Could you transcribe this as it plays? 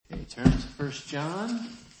Turn to 1 John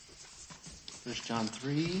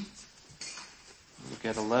 3. Look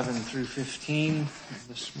at 11 through 15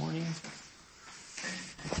 this morning.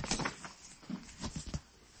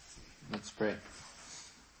 Let's pray.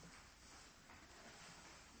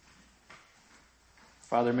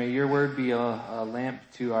 Father, may your word be a lamp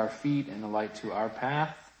to our feet and a light to our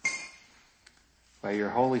path. By your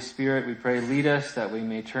Holy Spirit, we pray, lead us that we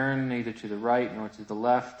may turn neither to the right nor to the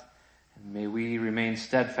left. And may we remain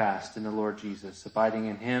steadfast in the Lord Jesus, abiding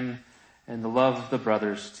in him and the love of the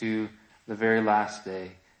brothers to the very last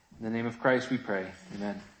day. In the name of Christ we pray.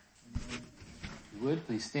 Amen. If you would,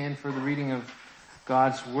 please stand for the reading of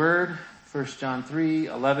God's word. 1 John 3,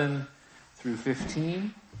 11 through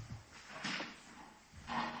 15.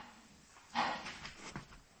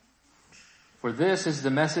 For this is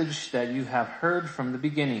the message that you have heard from the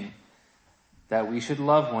beginning, that we should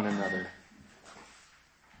love one another.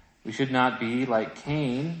 We should not be like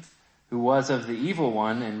Cain, who was of the evil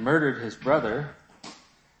one and murdered his brother.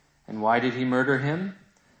 And why did he murder him?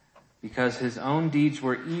 Because his own deeds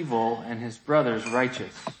were evil and his brother's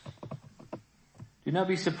righteous. Do not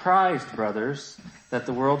be surprised, brothers, that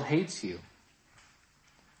the world hates you.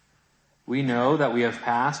 We know that we have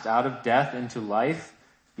passed out of death into life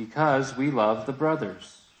because we love the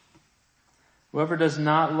brothers. Whoever does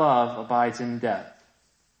not love abides in death.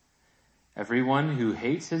 Everyone who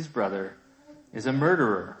hates his brother is a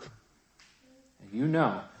murderer. And you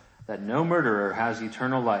know that no murderer has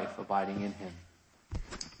eternal life abiding in him.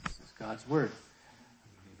 This is God's word.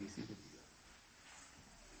 You may be seated.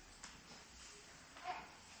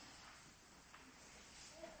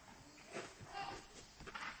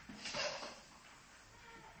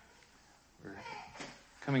 We're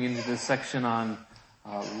coming into this section on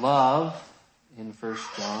love in 1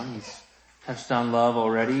 John. He's touched on love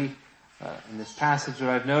already. In this passage,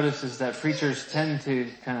 what I've noticed is that preachers tend to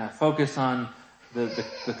kind of focus on the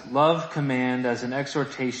love command as an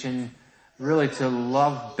exhortation really to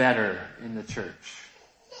love better in the church.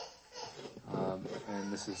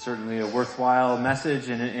 And this is certainly a worthwhile message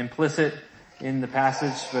and implicit in the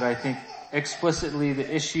passage, but I think explicitly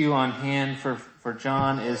the issue on hand for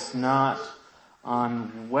John is not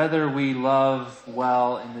on whether we love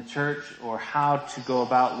well in the church or how to go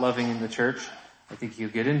about loving in the church. I think he'll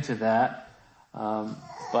get into that.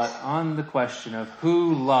 But on the question of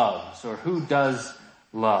who loves or who does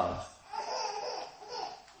love.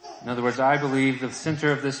 In other words, I believe the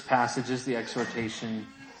center of this passage is the exhortation,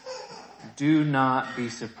 do not be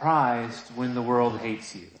surprised when the world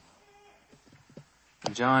hates you.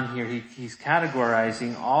 And John here, he's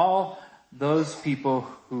categorizing all those people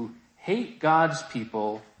who hate God's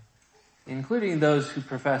people, including those who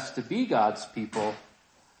profess to be God's people,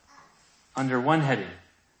 under one heading,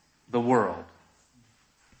 the world.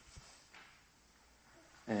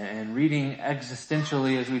 And reading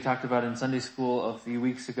existentially, as we talked about in Sunday school a few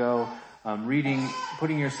weeks ago,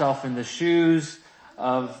 putting yourself in the shoes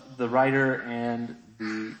of the writer and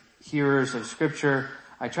the hearers of Scripture,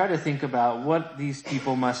 I try to think about what these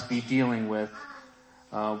people must be dealing with,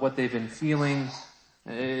 what they've been feeling.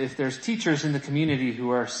 If there's teachers in the community who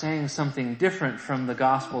are saying something different from the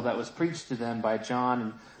gospel that was preached to them by John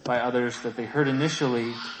and by others that they heard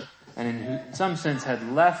initially, and in some sense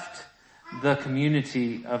had left the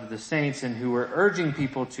community of the saints and who were urging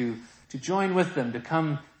people to join with them, to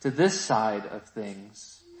come to this side of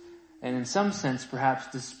things, and in some sense perhaps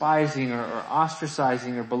despising or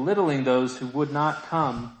ostracizing or belittling those who would not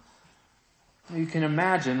come, you can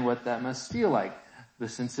imagine what that must feel like. The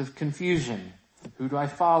sense of confusion. Who do I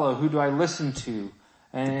follow? Who do I listen to?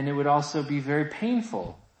 And it would also be very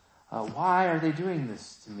painful. Why are they doing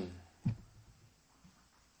this to me?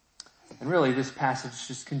 And really, this passage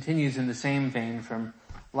just continues in the same vein from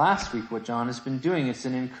last week, what John has been doing. It's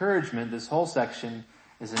an encouragement. This whole section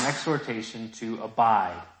is an exhortation to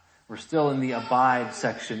abide. We're still in the abide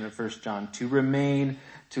section of 1 John, to remain,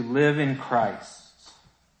 to live in Christ.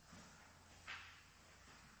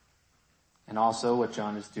 And also what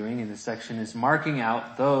John is doing in this section is marking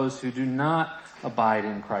out those who do not abide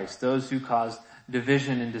in Christ, those who cause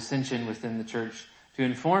division and dissension within the church, to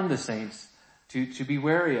inform the saints to be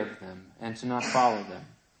wary of them and to not follow them.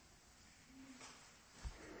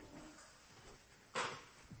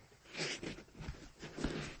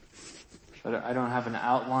 But I don't have an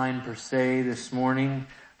outline per se this morning.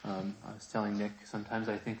 I was telling Nick, sometimes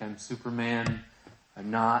I think I'm Superman.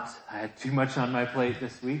 I'm not. I had too much on my plate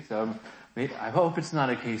this week, so I hope it's not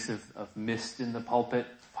a case of mist in the pulpit,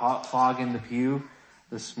 fog in the pew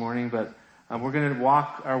this morning, but we're going to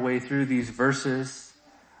walk our way through these verses,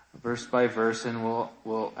 verse by verse, and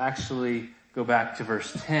we'll actually go back to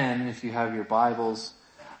verse 10 if you have your Bibles.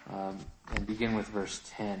 and begin with verse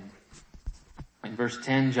 10. In verse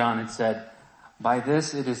 10, John had said, "By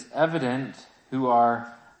this it is evident who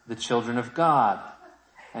are the children of God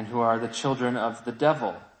and who are the children of the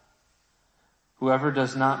devil. Whoever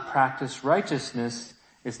does not practice righteousness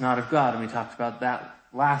is not of God." And we talked about that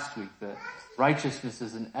last week, that righteousness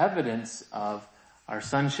is an evidence of our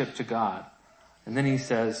sonship to God. And then he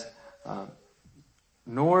says,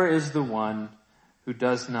 "Nor is the one who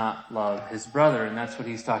does not love his brother." And that's what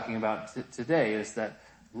he's talking about today, is that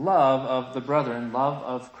love of the brethren, love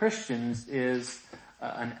of Christians, is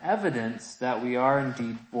an evidence that we are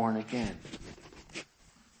indeed born again.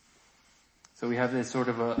 So we have this sort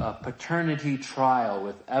of a paternity trial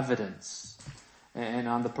with evidence. And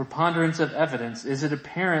on the preponderance of evidence, is it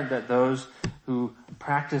apparent that those who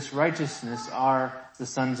practice righteousness are the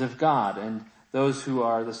sons of God, and those who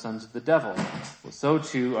are the sons of the devil? Well, so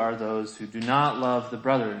too are those who do not love the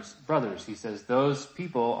brothers. He says those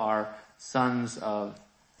people are sons of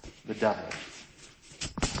the devil.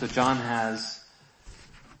 So John has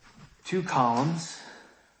two columns.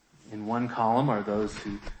 In one column are those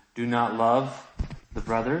who do not love the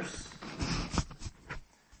brothers.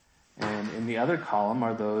 And in the other column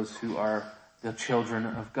are those who are the children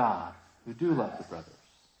of God, who do love the brothers.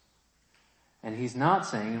 And he's not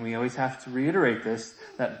saying, and we always have to reiterate this,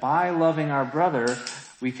 that by loving our brother,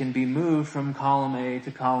 we can be moved from column A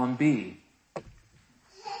to column B.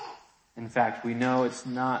 In fact, we know it's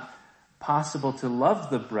not possible to love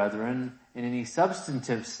the brethren in any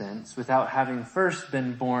substantive sense without having first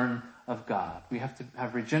been born of God. We have to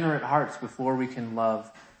have regenerate hearts before we can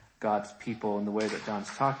love God's people in the way that John's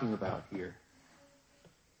talking about here.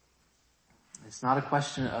 It's not a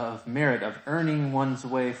question of merit, of earning one's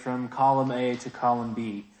way from column A to column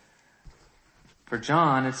B. For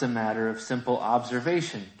John, it's a matter of simple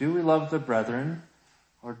observation. Do we love the brethren,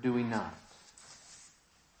 or do we not?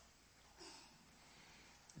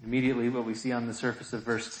 Immediately, what we see on the surface of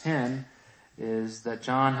verse 10 is that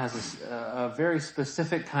John has a very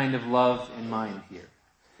specific kind of love in mind here.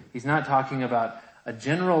 He's not talking about a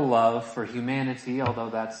general love for humanity, although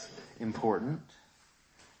that's important.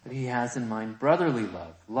 But he has in mind brotherly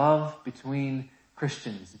love, love between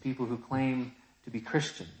Christians, the people who claim to be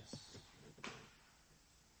Christians.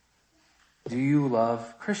 Do you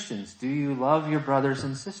love Christians? Do you love your brothers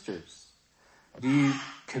and sisters? Do you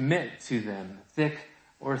commit to them, thick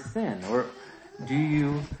or thin? Or do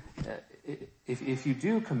you, if you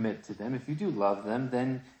do commit to them, if you do love them,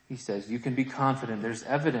 then he says you can be confident. There's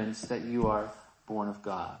evidence that you are born of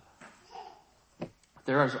God.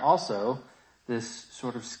 There is also this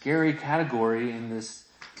sort of scary category in this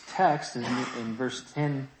text in verse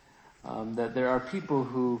 10, that there are people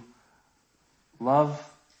who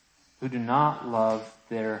do not love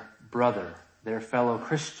their brother, their fellow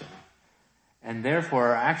Christian, and therefore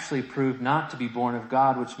are actually proved not to be born of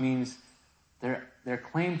God, which means their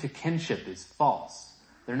claim to kinship is false.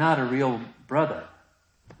 They're not a real brother.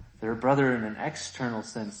 They're a brother in an external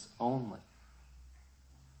sense only.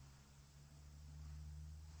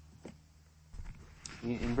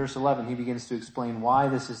 In verse 11, he begins to explain why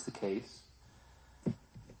this is the case.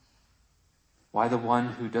 Why the one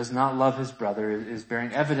who does not love his brother is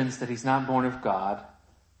bearing evidence that he's not born of God.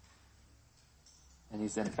 And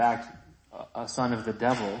he's in fact a son of the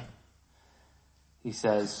devil. He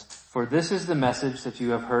says, "For this is the message that you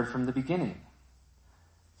have heard from the beginning."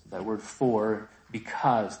 So that word "for,"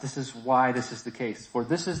 because. This is why this is the case. "For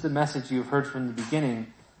this is the message you have heard from the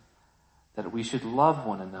beginning, that we should love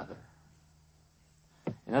one another."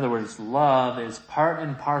 In other words, love is part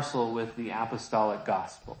and parcel with the apostolic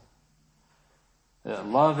gospel.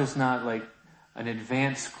 Love is not like an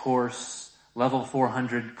advanced course, level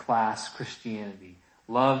 400 class Christianity.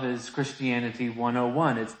 Love is Christianity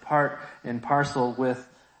 101. It's part and parcel with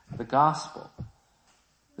the gospel.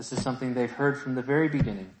 This is something they've heard from the very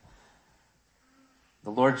beginning.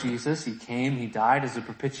 The Lord Jesus, he came, he died as a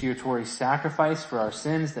propitiatory sacrifice for our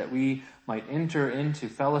sins that we might enter into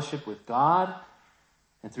fellowship with God.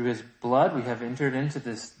 And through his blood, we have entered into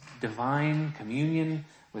this divine communion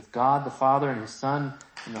with God the Father and his Son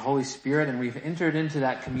and the Holy Spirit. And we've entered into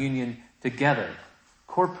that communion together,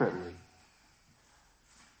 corporately.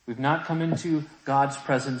 We've not come into God's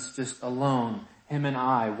presence just alone, him and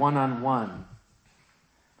I, one-on-one.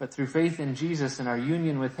 But through faith in Jesus and our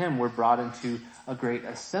union with him, we're brought into a great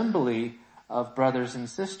assembly of brothers and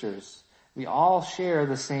sisters. We all share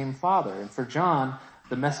the same Father. And for John,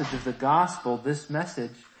 the message of the gospel, this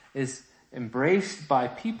message is embraced by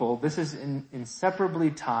people. This is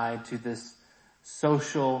inseparably tied to this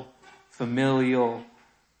social, familial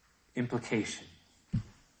implication.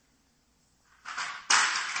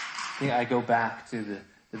 I go back to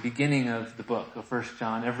the beginning of the book of 1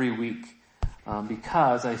 John every week,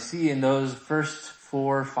 because I see in those first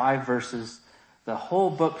 4 or 5 verses the whole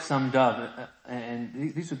book summed up,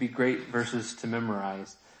 and these would be great verses to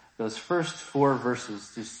memorize. Those first 4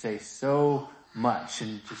 verses just say so much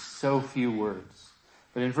in just so few words.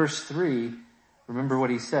 But in verse 3, remember what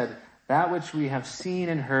he said, that which we have seen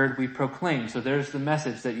and heard we proclaim. So there's the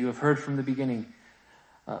message that you have heard from the beginning.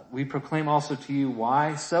 We proclaim also to you.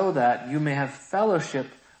 Why? So that you may have fellowship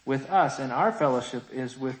with us, and our fellowship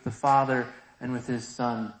is with the Father and with his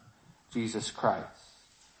Son, Jesus Christ.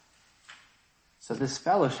 So this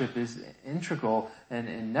fellowship is integral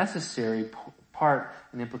and necessary part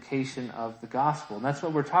and implication of the gospel. And that's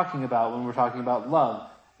what we're talking about when we're talking about love,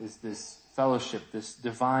 is this fellowship, this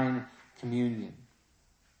divine communion.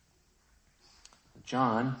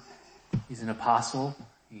 John, he's an apostle.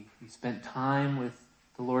 He spent time with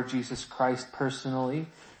the Lord Jesus Christ personally.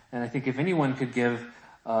 And I think if anyone could give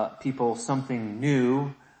people something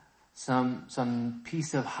new, some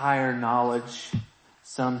piece of higher knowledge,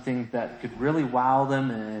 something that could really wow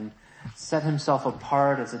them and set himself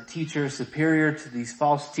apart as a teacher superior to these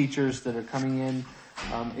false teachers that are coming in,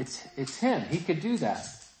 it's him. He could do that.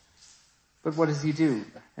 But what does he do?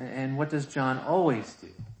 And what does John always do?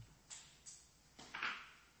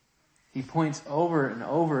 He points over and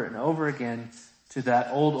over and over again to that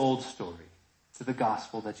old story, to the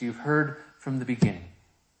gospel that you've heard from the beginning.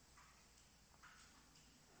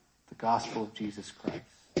 The gospel of Jesus Christ.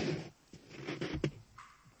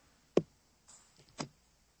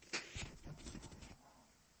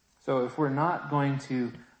 So if we're not going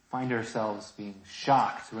to find ourselves being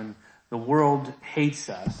shocked when the world hates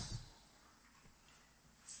us,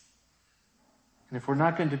 and if we're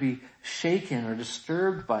not going to be shaken or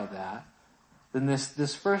disturbed by that, then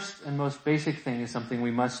this first and most basic thing is something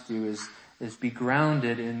we must do is be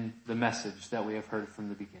grounded in the message that we have heard from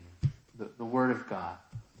the beginning. The Word of God.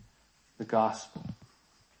 The gospel.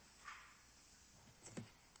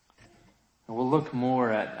 And we'll look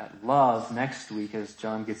more at love next week as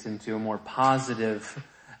John gets into a more positive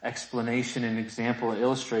explanation and example and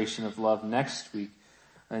illustration of love next week.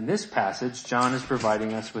 In this passage, John is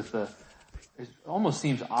providing us with it almost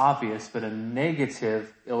seems obvious, but a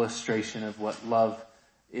negative illustration of what love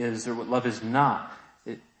is or what love is not.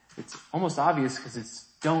 It's almost obvious because it's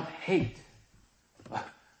don't hate.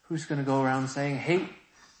 Who's going to go around saying hate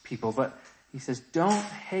people? But he says don't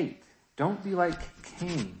hate. Don't be like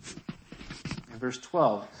Cain. In verse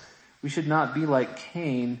 12, we should not be like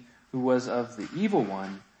Cain, who was of the evil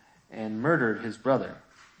one and murdered his brother.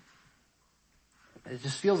 It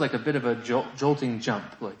just feels like a bit of a jolting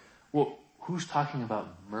jump. Like, well, who's talking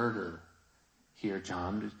about murder here,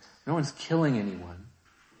 John? No one's killing anyone.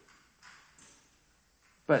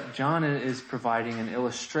 But John is providing an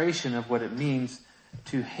illustration of what it means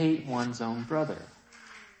to hate one's own brother.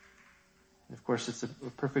 And of course, it's a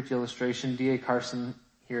perfect illustration. D.A. Carson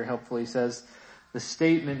here helpfully says, the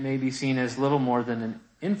statement may be seen as little more than an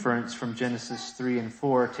inference from Genesis 3 and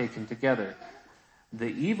 4 taken together. The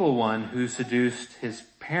evil one who seduced his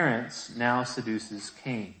parents now seduces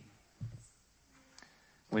Cain.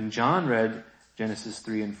 When John read Genesis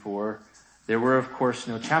 3 and 4, there were of course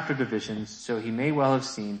no chapter divisions, so he may well have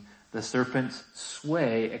seen the serpent's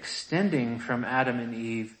sway extending from Adam and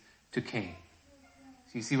Eve to Cain.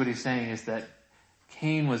 So you see what he's saying is that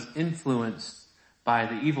Cain was influenced by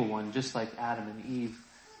the evil one, just like Adam and Eve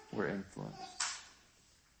were influenced.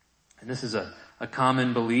 And this is a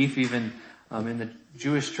common belief even in the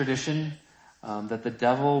Jewish tradition, that the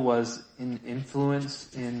devil was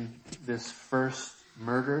influenced in this first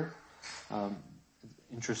murder.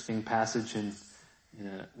 Interesting passage in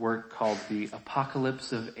a work called The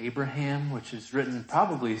Apocalypse of Abraham, which is written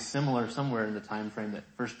probably similar somewhere in the time frame that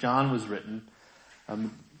First John was written.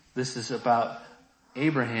 This is about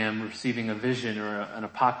Abraham receiving a vision or an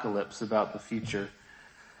apocalypse about the future.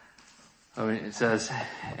 It says,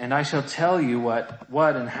 and I shall tell you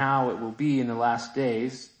what and how it will be in the last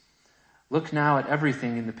days. Look now at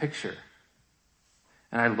everything in the picture.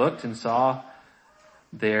 And I looked and saw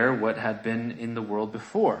there what had been in the world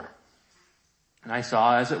before. And I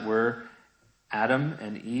saw, as it were, Adam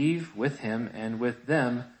and Eve with him, and with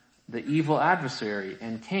them the evil adversary,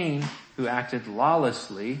 and Cain, who acted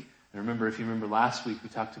lawlessly. And remember, if you remember last week, we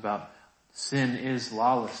talked about sin is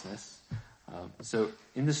lawlessness. So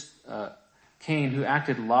in this, Cain, who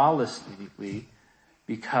acted lawlessly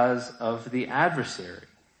because of the adversary.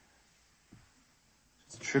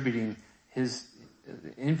 It's attributing his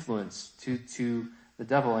influence to the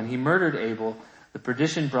devil. And he murdered Abel, the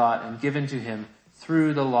perdition brought and given to him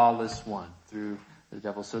through the lawless one, through the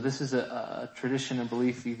devil. So this is a tradition and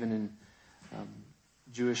belief even in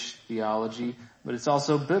Jewish theology, but it's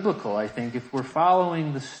also biblical, I think. If we're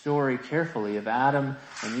following the story carefully of Adam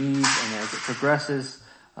and Eve, and as it progresses,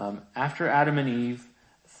 after Adam and Eve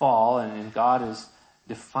fall, and God is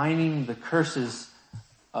defining the curses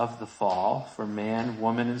of the fall for man,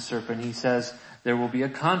 woman, and serpent, he says there will be a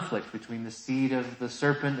conflict between the seed of the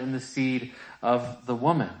serpent and the seed of the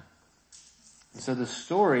woman. And so the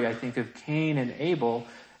story, I think, of Cain and Abel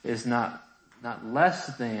is not less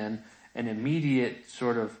than an immediate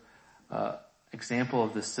sort of example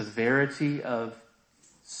of the severity of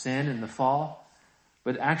sin and the fall,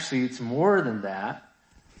 but actually it's more than that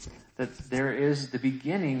there is the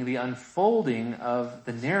beginning, the unfolding of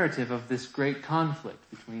the narrative of this great conflict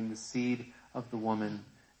between the seed of the woman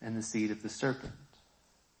and the seed of the serpent.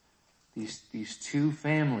 These two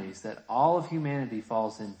families that all of humanity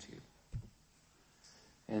falls into.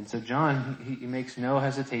 And so John, he makes no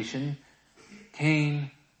hesitation. Cain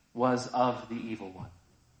was of the evil one.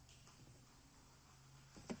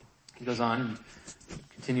 He goes on,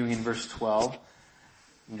 continuing in verse 12.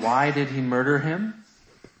 Why did he murder him?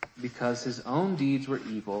 Because his own deeds were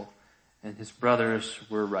evil and his brothers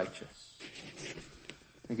were righteous.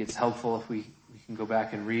 I think it's helpful if we can go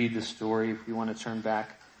back and read the story, if we want to turn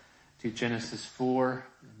back to Genesis 4,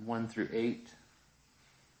 1 through 8.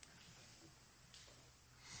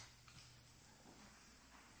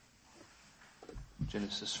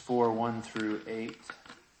 Genesis 4, 1 through 8.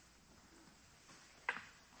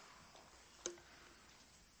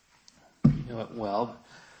 You know it well.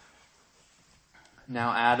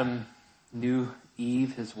 Now Adam knew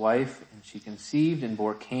Eve, his wife, and she conceived and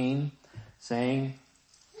bore Cain, saying,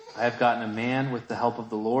 I have gotten a man with the help of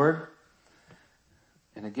the Lord.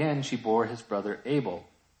 And again she bore his brother Abel.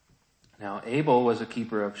 Now Abel was a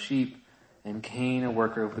keeper of sheep, and Cain a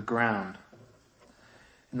worker of the ground.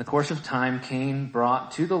 In the course of time, Cain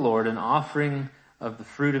brought to the Lord an offering of the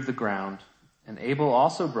fruit of the ground, and Abel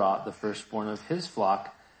also brought the firstborn of his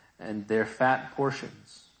flock and their fat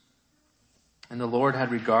portions. And the Lord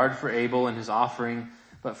had regard for Abel and his offering,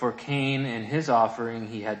 but for Cain and his offering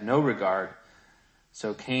he had no regard.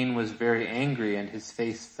 So Cain was very angry, and his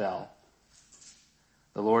face fell.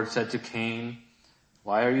 The Lord said to Cain,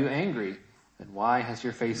 Why are you angry, and why has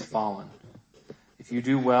your face fallen? If you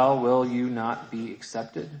do well, will you not be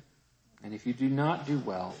accepted? And if you do not do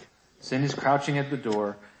well, sin is crouching at the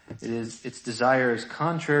door. Its desire is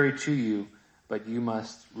contrary to you, but you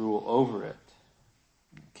must rule over it.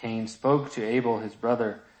 Cain spoke to Abel, his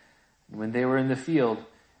brother, and when they were in the field,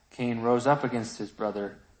 Cain rose up against his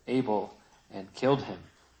brother Abel and killed him.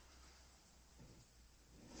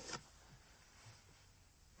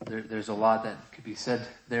 There's a lot that could be said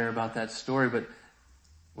there about that story, but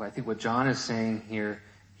I think what John is saying here,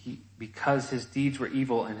 because his deeds were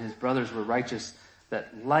evil and his brothers were righteous,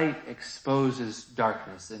 that light exposes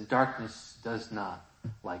darkness, and darkness does not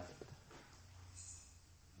like it.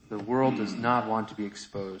 The world does not want to be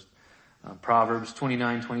exposed. Proverbs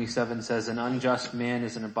 29:27 says, An unjust man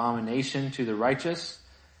is an abomination to the righteous,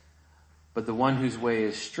 but the one whose way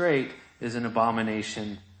is straight is an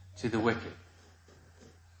abomination to the wicked.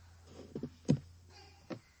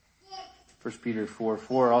 1 Peter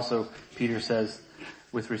 4:4 also, Peter says,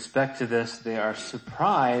 with respect to this, they are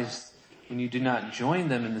surprised when you do not join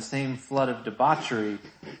them in the same flood of debauchery,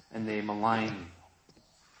 and they malign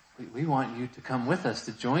you. We want you to come with us,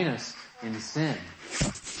 to join us in sin.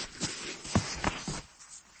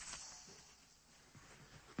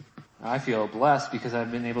 I feel blessed because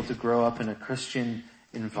I've been able to grow up in a Christian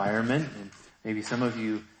environment, and maybe some of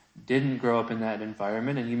you didn't grow up in that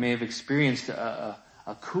environment, and you may have experienced a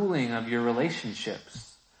cooling of your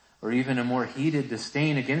relationships, or even a more heated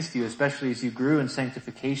disdain against you, especially as you grew in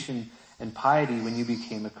sanctification and piety when you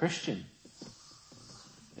became a Christian.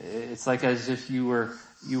 It's like as if you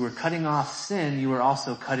were cutting off sin, you were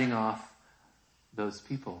also cutting off those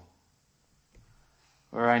people.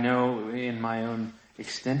 Or I know in my own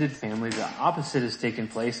extended family, the opposite has taken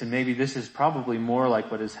place, and maybe this is probably more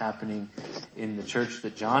like what is happening in the church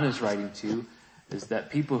that John is writing to, is that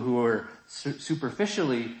people who are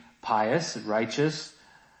superficially pious, righteous,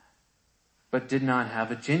 but did not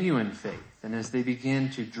have a genuine faith. And as they begin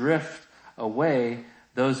to drift away,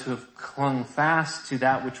 those who have clung fast to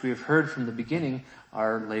that which we have heard from the beginning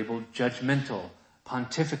are labeled judgmental,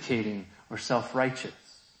 pontificating, or self-righteous.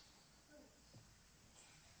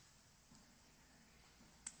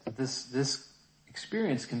 This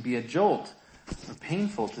experience can be a jolt, or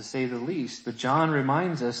painful to say the least. But John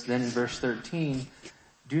reminds us then in verse 13,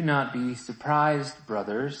 do not be surprised,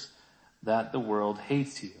 brothers, that the world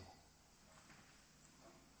hates you.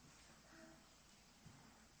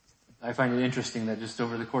 I find it interesting that just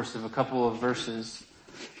over the course of a couple of verses,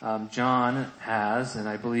 John has, and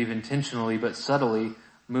I believe intentionally but subtly,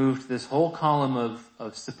 moved this whole column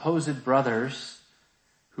of supposed brothers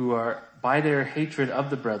who are, by their hatred of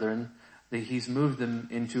the brethren, that he's moved them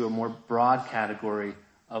into a more broad category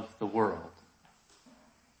of the world.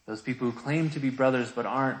 Those people who claim to be brothers but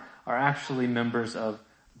aren't, are actually members of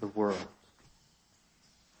the world.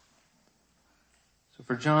 So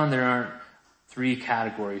for John, there aren't three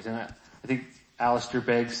categories. And I think Alistair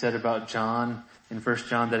Begg said about John in 1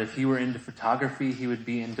 John that if he were into photography, he would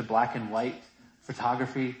be into black and white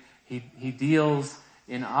photography. He deals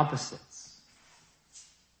in opposites.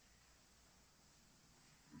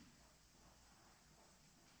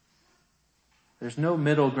 There's no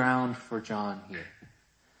middle ground for John here.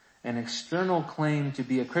 An external claim to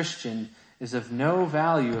be a Christian is of no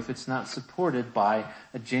value if it's not supported by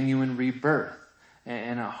a genuine rebirth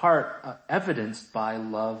and a heart evidenced by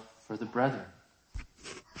love for the brethren.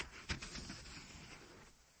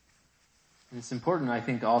 And it's important, I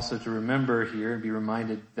think, also to remember here and be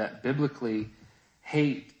reminded that biblically,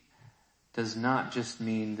 hate does not just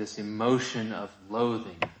mean this emotion of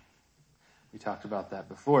loathing. We talked about that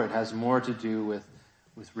before. It has more to do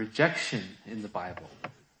with rejection in the Bible.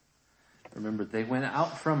 Remember, they went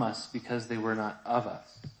out from us because they were not of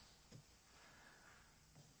us.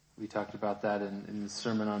 We talked about that in the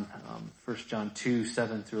sermon on 1 John 2,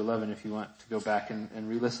 7 through 11, if you want to go back and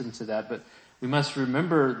re-listen to that. But we must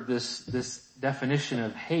remember this definition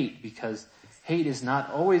of hate, because hate is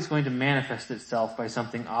not always going to manifest itself by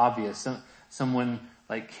something obvious. Someone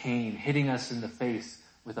like Cain hitting us in the face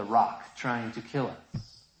with a rock, trying to kill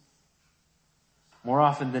us. More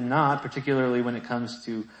often than not, particularly when it comes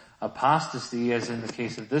to apostasy, as in the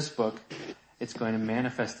case of this book, it's going to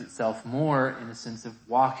manifest itself more in a sense of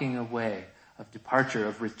walking away, of departure,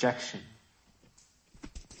 of rejection.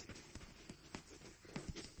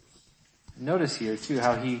 Notice here, too,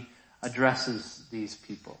 how he addresses these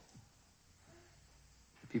people,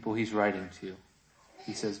 the people he's writing to.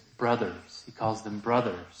 He says, brothers. He calls them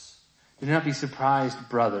brothers. Do not be surprised,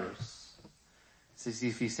 brothers. It's as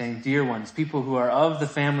if he's saying, dear ones, people who are of the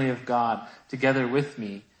family of God, together with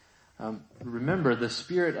me. Remember, the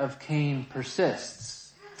spirit of Cain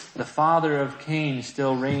persists. The father of Cain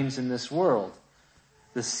still reigns in this world.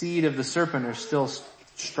 The seed of the serpent are still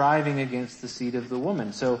striving against the seed of the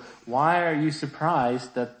woman. So why are you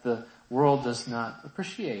surprised that the world does not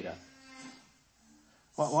appreciate us?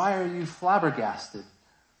 Why are you flabbergasted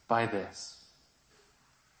by this?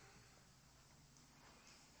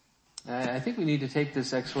 I think we need to take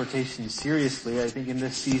this exhortation seriously. I think in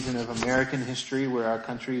this season of American history, where our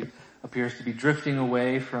country appears to be drifting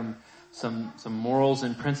away from some morals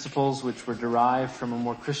and principles which were derived from a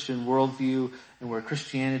more Christian worldview, and where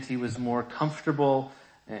Christianity was more comfortable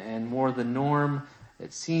and more the norm,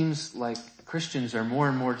 it seems like Christians are more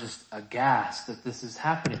and more just aghast that this is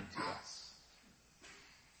happening to us.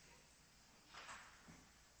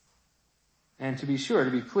 And to be sure,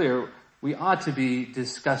 to be clear, we ought to be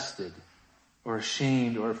disgusted or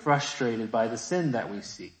ashamed or frustrated by the sin that we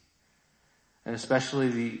see. And especially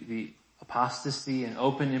the apostasy and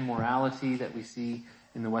open immorality that we see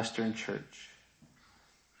in the Western church.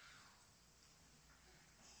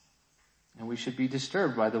 And we should be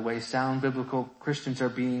disturbed by the way sound biblical Christians are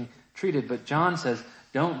being treated. But John says,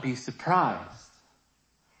 don't be surprised.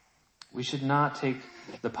 We should not take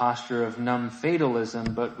the posture of numb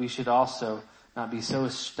fatalism, but we should also not be so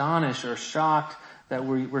astonished or shocked that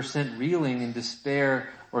we're sent reeling in despair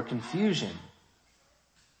or confusion.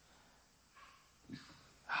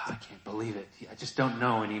 I can't believe it. I just don't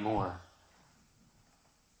know anymore.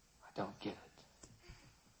 I don't get it.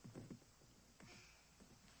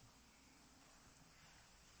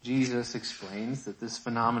 Jesus explains that this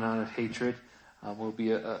phenomenon of hatred will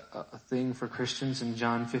be a thing for Christians in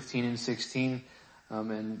John 15 and 16.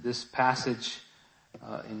 And this passage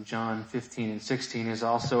in John 15 and 16 is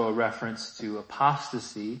also a reference to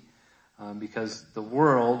apostasy, because the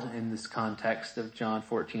world in this context of John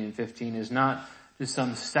 14 and 15 is not just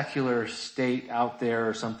some secular state out there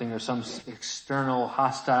or something, or some external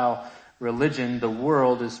hostile religion. The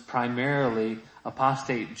world is primarily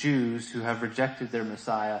apostate Jews who have rejected their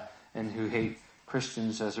Messiah and who hate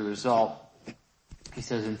Christians as a result. He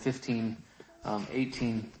says in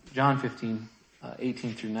John 15,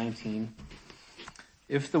 18 through 19,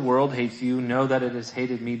 if the world hates you, know that it has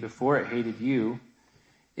hated me before it hated you.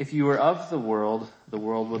 If you were of the world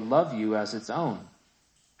would love you as its own.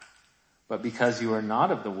 But because you are not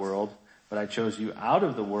of the world, but I chose you out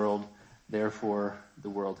of the world, therefore the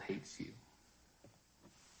world hates you.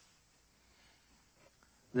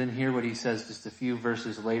 then hear what he says just a few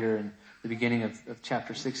verses later in the beginning of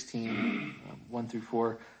chapter 16, 1 through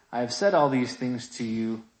 4. I have said all these things to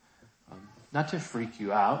you, not to freak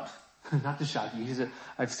you out, not to shock you. He said,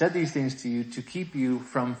 I've said these things to you to keep you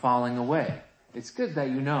from falling away. It's good that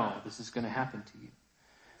you know this is going to happen to you.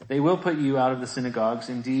 They will put you out of the synagogues.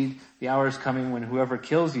 Indeed, the hour is coming when whoever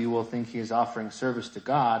kills you will think he is offering service to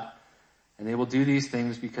God. And they will do these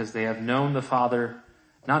things because they have not known the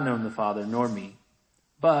Father, nor me.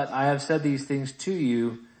 But I have said these things to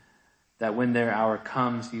you that when their hour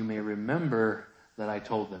comes, you may remember that I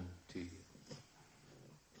told them to you.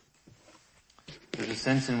 There's a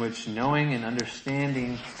sense in which knowing and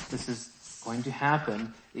understanding this is going to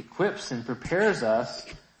happen equips and prepares us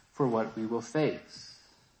for what we will face.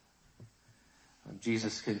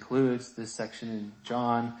 Jesus concludes this section in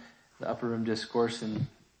John, the Upper Room Discourse in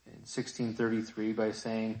 1633 by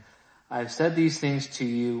saying, I have said these things to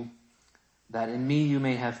you that in me you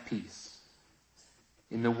may have peace.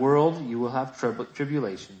 In the world you will have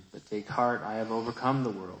tribulation, but take heart, I have overcome the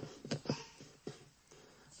world.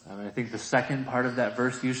 I think the second part of that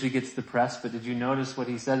verse usually gets the press, but did you notice what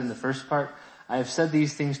he said in the first part? I have said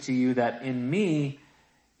these things to you that in me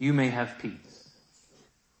you may have peace.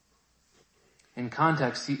 In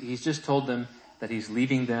context, he's just told them that he's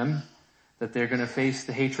leaving them, that they're going to face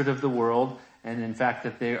the hatred of the world, and in fact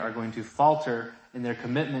that they are going to falter in their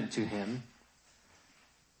commitment to him.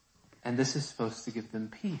 And this is supposed to give them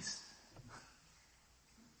peace.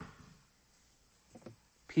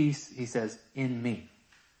 Peace, he says, in me.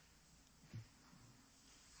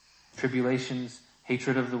 Tribulations,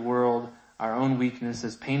 hatred of the world, our own weakness,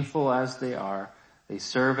 as painful as they are, they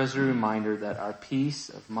serve as a reminder that our peace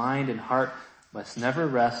of mind and heart must never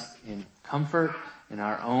rest in comfort, in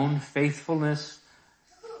our own faithfulness,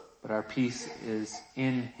 but our peace is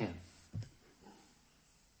in him.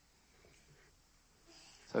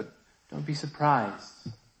 So don't be surprised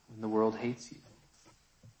when the world hates you.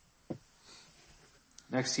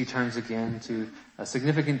 Next he turns again to a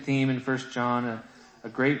significant theme in 1 John, a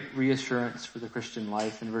great reassurance for the Christian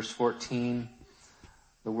life. In verse 14,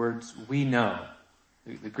 the words, we know.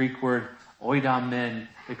 The Greek word oidamen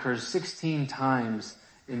occurs 16 times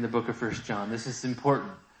in the book of 1 John. This is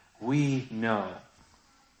important. We know.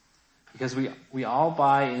 Because we all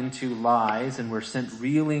buy into lies and we're sent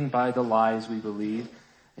reeling by the lies we believe.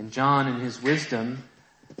 And John in his wisdom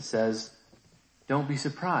says, don't be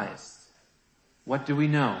surprised. What do we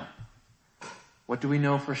know? What do we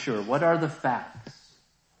know for sure? What are the facts?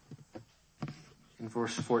 In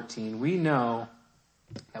verse 14, we know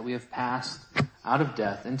that we have passed out of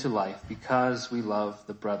death into life because we love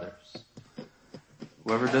the brothers.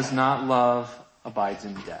 Whoever does not love abides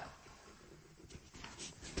in death.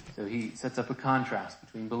 So he sets up a contrast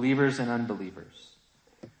between believers and unbelievers.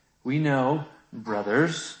 We know,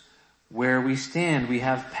 brothers, where we stand. We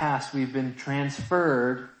have passed. We've been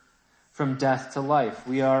transferred from death to life.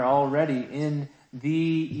 We are already in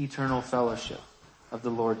the eternal fellowship of the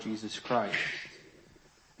Lord Jesus Christ.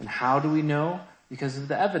 And how do we know? Because of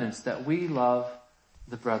the evidence that we love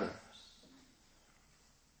the brothers.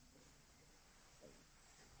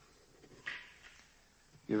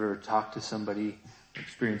 You ever talk to somebody,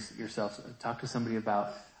 experience it yourself, talk to somebody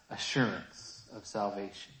about assurance of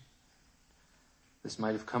salvation? This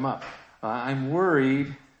might have come up. I'm worried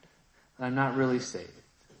that I'm not really saved.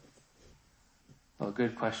 Well, a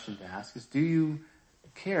good question to ask is, do you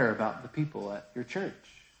care about the people at your church?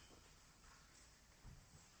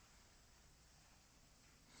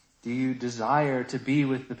 Do you desire to be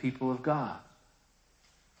with the people of God?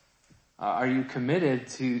 Are you committed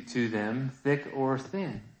to them, thick or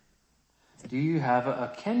thin? Do you have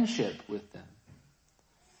a kinship with them?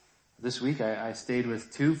 This week I stayed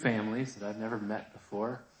with two families that I've never met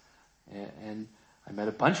before. And I met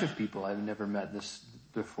a bunch of people I've never met this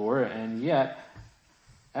before. And yet,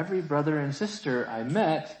 every brother and sister I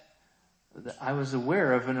met, I was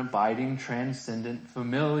aware of an abiding, transcendent,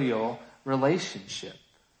 familial relationship.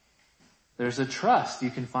 There's a trust you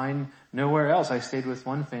can find nowhere else. I stayed with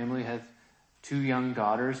one family, had two young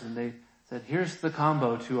daughters, and they said, here's the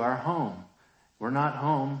combo to our home. We're not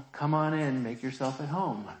home. Come on in. Make yourself at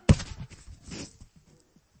home.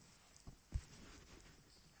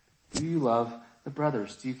 Do you love the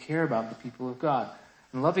brothers? Do you care about the people of God?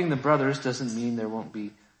 And loving the brothers doesn't mean there won't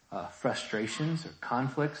be frustrations or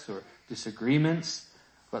conflicts or disagreements,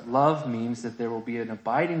 but love means that there will be an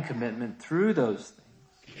abiding commitment through those things.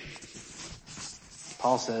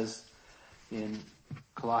 Paul says in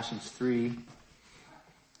Colossians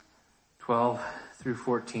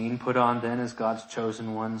 3:12-14, put on then as God's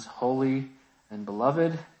chosen ones, holy and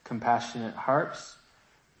beloved, compassionate hearts,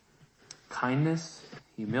 kindness,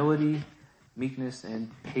 humility, meekness,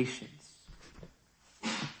 and patience.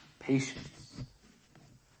 Patience.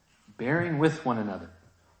 Bearing with one another.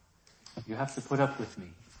 You have to put up with me.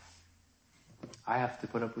 I have to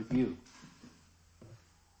put up with you.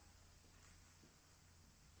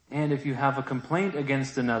 And if you have a complaint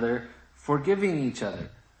against another, forgiving each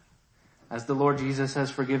other. As the Lord Jesus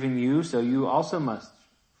has forgiven you, so you also must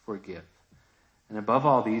forgive. And above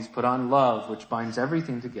all these, put on love, which binds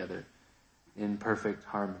everything together in perfect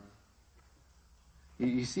harmony.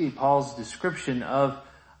 You see, Paul's description of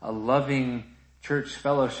a loving church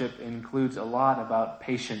fellowship includes a lot about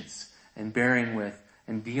patience and bearing with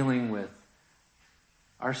and dealing with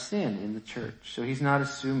our sin in the church. So he's not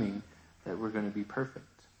assuming that we're going to be perfect.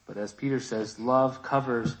 But as Peter says, love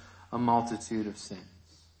covers a multitude of sins.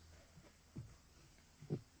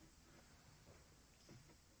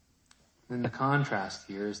 Then the contrast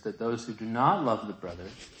here is that those who do not love the brother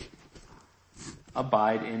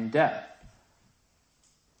abide in death.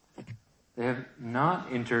 They have not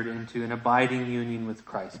entered into an abiding union with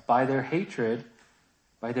Christ. By their hatred,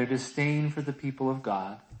 by their disdain for the people of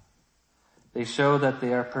God, they show that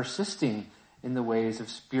they are persisting in the ways of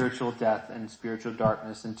spiritual death and spiritual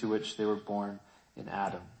darkness into which they were born in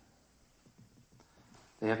Adam.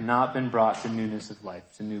 They have not been brought to newness of life,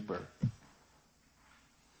 to new birth.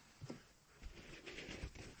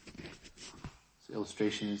 This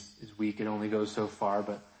illustration is weak. It only goes so far,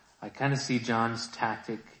 but I kind of see John's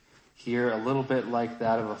tactic here a little bit like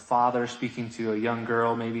that of a father speaking to a young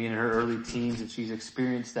girl, maybe in her early teens, and she's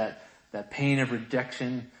experienced that pain of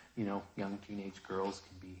rejection. You know, young teenage girls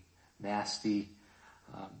can be nasty.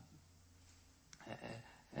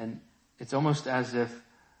 And it's almost as if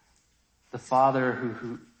the father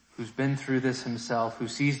who's been through this himself, who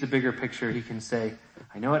sees the bigger picture, he can say,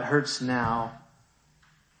 I know it hurts now,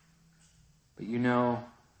 but you know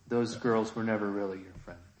those girls were never really your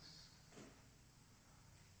friends.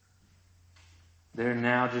 They're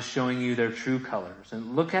now just showing you their true colors.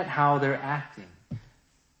 And look at how they're acting.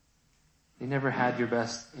 They never had your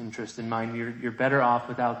best interest in mind. You're better off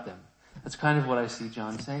without them. That's kind of what I see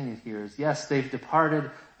John saying here is, yes, they've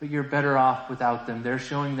departed, but you're better off without them. They're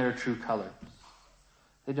showing their true colors.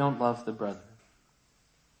 They don't love the brother.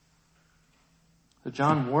 So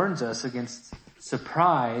John warns us against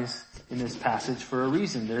surprise in this passage for a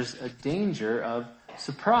reason. There's a danger of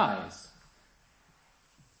surprise.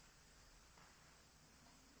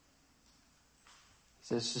 He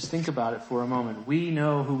says, just think about it for a moment. We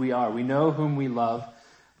know who we are. We know whom we love.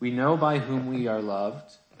 We know by whom we are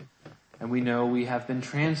loved. And we know we have been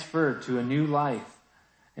transferred to a new life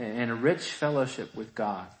and a rich fellowship with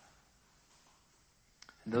God.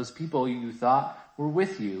 And those people you thought were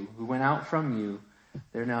with you, who went out from you,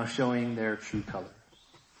 they're now showing their true colors.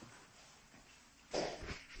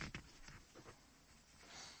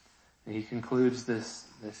 And he concludes this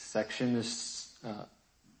section, this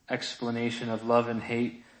explanation of love and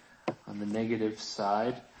hate on the negative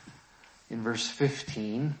side in verse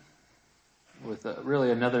 15 with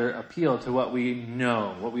really another appeal to what we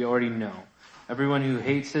know, what we already know. Everyone who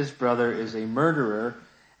hates his brother is a murderer,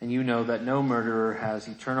 and you know that no murderer has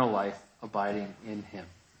eternal life abiding in him.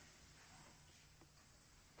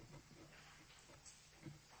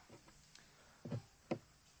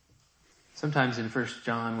 Sometimes in 1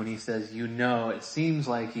 John when he says, you know, it seems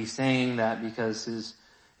like he's saying that because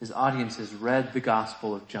his audience has read the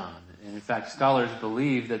Gospel of John. And in fact, scholars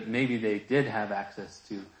believe that maybe they did have access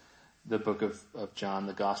to the book of John,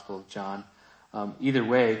 the Gospel of John. Either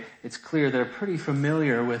way, it's clear they're pretty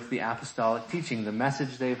familiar with the apostolic teaching, the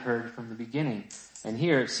message they've heard from the beginning. And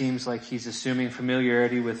here it seems like he's assuming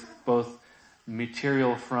familiarity with both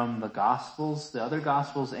material from the Gospels, the other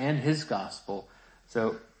Gospels, and his Gospel.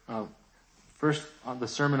 So, first, the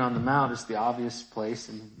Sermon on the Mount is the obvious place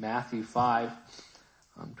in Matthew 5,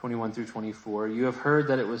 21 through 24. You have heard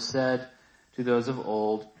that it was said to those of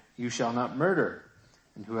old, you shall not murder,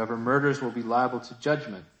 and whoever murders will be liable to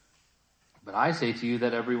judgment. But I say to you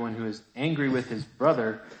that everyone who is angry with his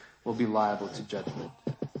brother will be liable to judgment.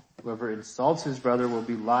 Whoever insults his brother will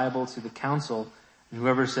be liable to the council, and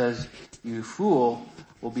whoever says, you fool,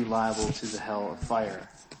 will be liable to the hell of fire.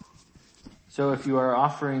 So if you are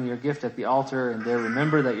offering your gift at the altar and there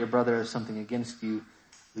remember that your brother has something against you,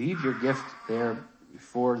 leave your gift there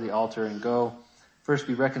before the altar and go. First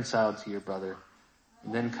be reconciled to your brother,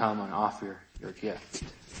 and then come and offer your gift.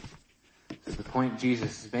 So the point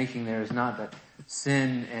Jesus is making there is not that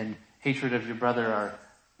sin and hatred of your brother are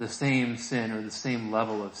the same sin or the same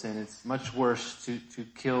level of sin. It's much worse to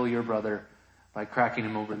kill your brother by cracking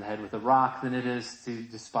him over the head with a rock than it is to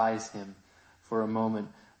despise him for a moment.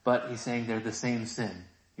 But he's saying they're the same sin.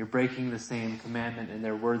 You're breaking the same commandment, and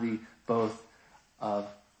they're worthy both of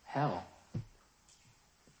hell.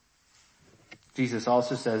 Jesus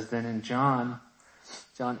also says then in John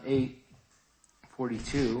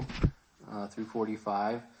 8:42 through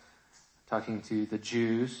 45, talking to the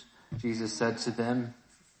Jews, Jesus said to them,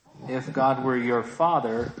 "If God were your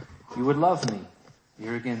Father, you would love me."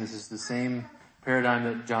 Here again, this is the same paradigm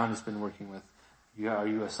that John has been working with. Are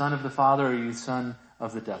you a son of the Father, or are you a son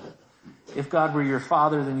of the devil? If God were your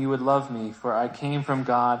Father, then you would love me, for I came from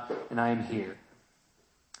God and I am here.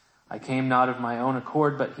 I came not of my own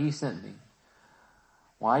accord, but he sent me.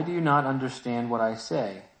 Why do you not understand what I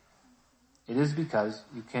say? It is because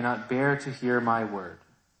you cannot bear to hear my word.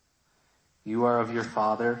 You are of your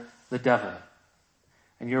father, the devil,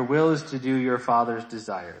 and your will is to do your father's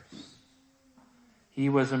desires. He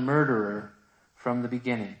was a murderer from the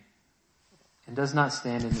beginning and does not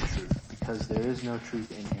stand in the truth, because there is no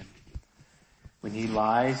truth in him. When he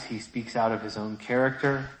lies, he speaks out of his own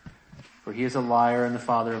character, for he is a liar and the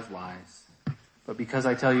father of lies. But because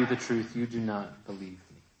I tell you the truth, you do not believe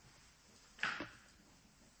me.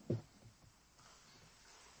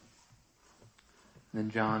 And then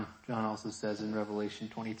John also says in Revelation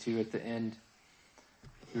 22 at the end,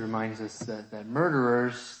 he reminds us that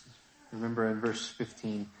murderers, remember in verse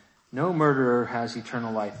 15, no murderer has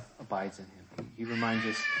eternal life abides in him. He reminds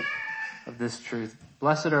us of this truth.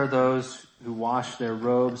 Blessed are those who wash their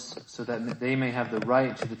robes so that they may have the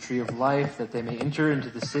right to the tree of life, that they may enter into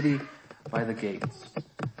the city by the gates.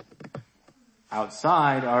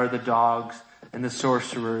 Outside are the dogs and the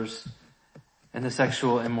sorcerers and the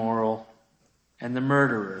sexual immoral and the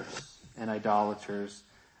murderers and idolaters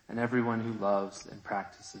and everyone who loves and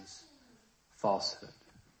practices falsehood.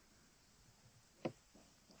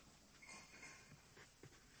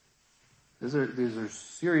 These are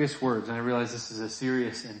serious words, and I realize this is a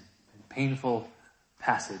serious and painful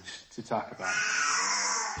passage to talk about.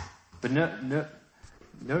 But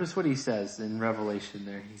notice what he says in Revelation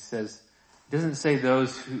there. He says, it doesn't say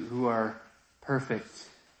those who are perfect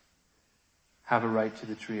have a right to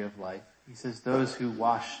the tree of life. He says those who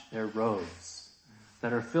wash their robes,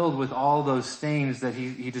 that are filled with all those stains that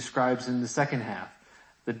he describes in the second half.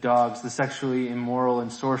 The dogs, the sexually immoral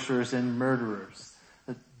and sorcerers and murderers.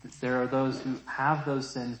 There are those who have those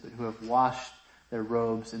sins, but who have washed their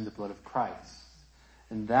robes in the blood of Christ.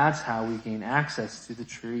 And that's how we gain access to the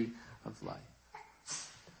tree of life.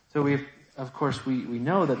 So we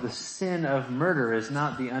know that the sin of murder is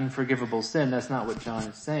not the unforgivable sin. That's not what John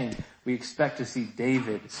is saying. We expect to see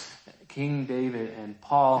David, King David, and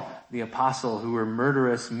Paul the apostle, who were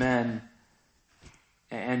murderous men,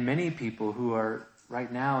 and many people who are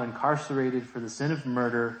right now incarcerated for the sin of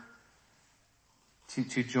murder,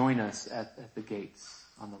 to join us at the gates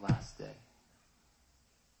on the last day.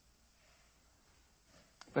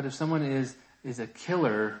 But if someone is a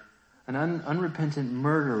killer, an unrepentant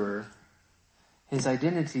murderer, his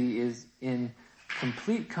identity is in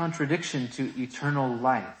complete contradiction to eternal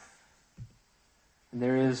life. And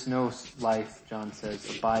there is no life, John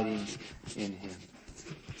says, abiding in him.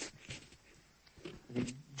 I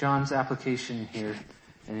think John's application here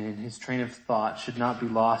and in his train of thought should not be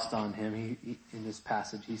lost on him. He in this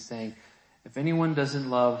passage, he's saying, if anyone doesn't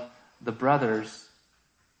love the brothers,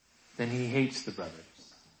 then he hates the brothers.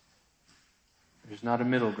 There's not a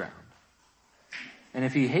middle ground. And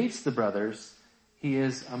if he hates the brothers, he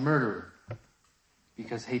is a murderer,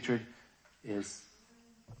 because hatred is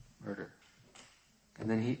murder. And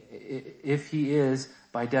then if he is,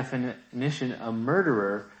 by definition, a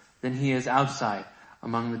murderer, then he is outside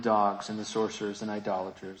among the dogs and the sorcerers and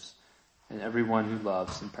idolaters and everyone who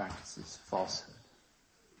loves and practices falsehood.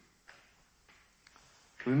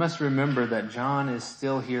 We must remember that John is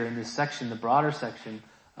still here in this section, the broader section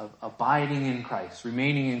of abiding in Christ,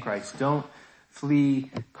 remaining in Christ. Don't flee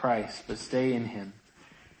Christ, but stay in him.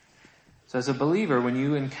 So as a believer, when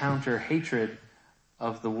you encounter hatred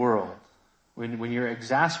of the world, when you're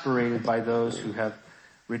exasperated by those who have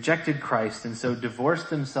rejected Christ and so divorced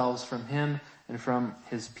themselves from him and from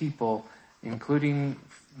his people, including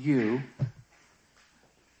you,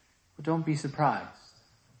 well, don't be surprised.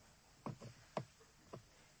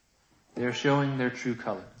 They're showing their true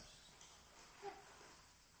colors.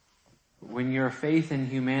 When your faith in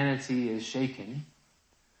humanity is shaken,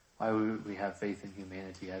 why would we have faith in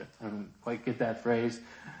humanity? I don't quite get that phrase.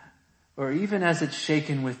 Or even as it's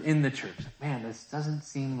shaken within the church. Man, this doesn't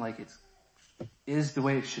seem like it is the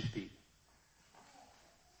way it should be.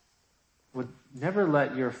 Would never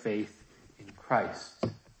let your faith in Christ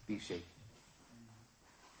be shaken.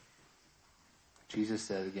 Jesus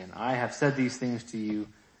said again, I have said these things to you,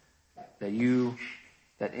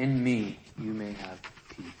 that in me you may have